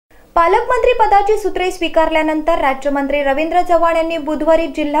पालकमंत्री पदाची सूत्रे स्वीकारल्यानंतर राज्यमंत्री रवींद्र चव्हाण यांनी बुधवारी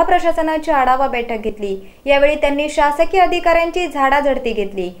जिल्हा प्रशासनाची आढावा बैठक घेतली। यावेळी त्यांनी शासकीय अधिकाऱ्यांची झाडाझडती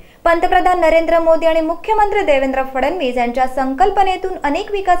घेतली। पंतप्रधान नरेंद्र मोदी आणि मुख्यमंत्री देवेंद्र फडणवीस यांच्या संकल्पनेतून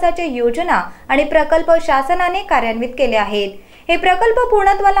अनेक विकासाच्या योजना आणि प्रकल्प शासनाने कार्यान्वित केले आहेत। हे प्रकल्प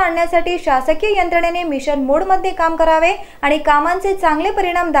पूर्णत्वाला आणण्यासाठी शासकीय यंत्रणेने मिशन मोडमध्ये काम करावे आणि कामांचे चांगले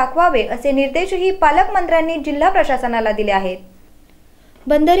परिणाम दाखवावे असे निर्देशही पालकमंत्र्यांनी जिल्हा प्रशासनाला दिले आहेत।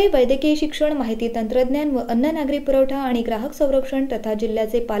 बंदरे, वैद्यकीय शिक्षण, माहिती तंत्रज्ञान व अन्न नागरी पुरवठा आणि ग्राहक संरक्षण तथा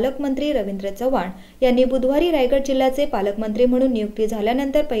जिल्ह्याचे पालकमंत्री रवींद्र चव्हाण यांनी बुधवारी रायगड जिल्ह्याचे पालकमंत्री म्हणून नियुक्ती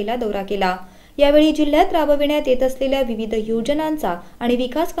झाल्यानंतर पहिला दौरा केला। यावेळी जिल्ह्यात राबविण्यात येत असलेल्या विविध योजनांचा आणि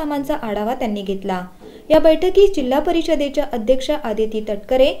विकास कामांचा आढावा त्यांनी घेतला। या बैठकीत जिल्हा परिषदेच्या अध्यक्षा आदिती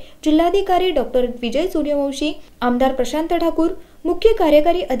तटकरे, जिल्हाधिकारी डॉक्टर विजय सूर्यवंशी, आमदार प्रशांत ठाकूर, मुख्य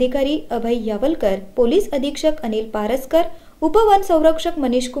कार्यकारी अधिकारी अभय यावलकर, पोलीस अधीक्षक अनिल पारसकर, उपवन संरक्षक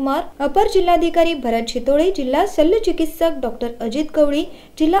मनीष कुमार, अपर जिल्हाधिकारी भरत शितोळे, जिल्हा शल्य चिकित्सक डॉक्टर अजित कवळी,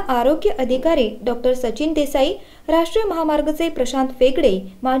 जिल्हा आरोग्य अधिकारी डॉक्टर सचिन देसाई, राष्ट्रीय महामार्गचे प्रशांत फेगडे,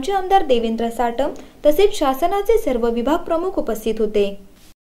 माजी आमदार देवेंद्र साटम तसेच शासनाचे सर्व विभाग प्रमुख उपस्थित होते।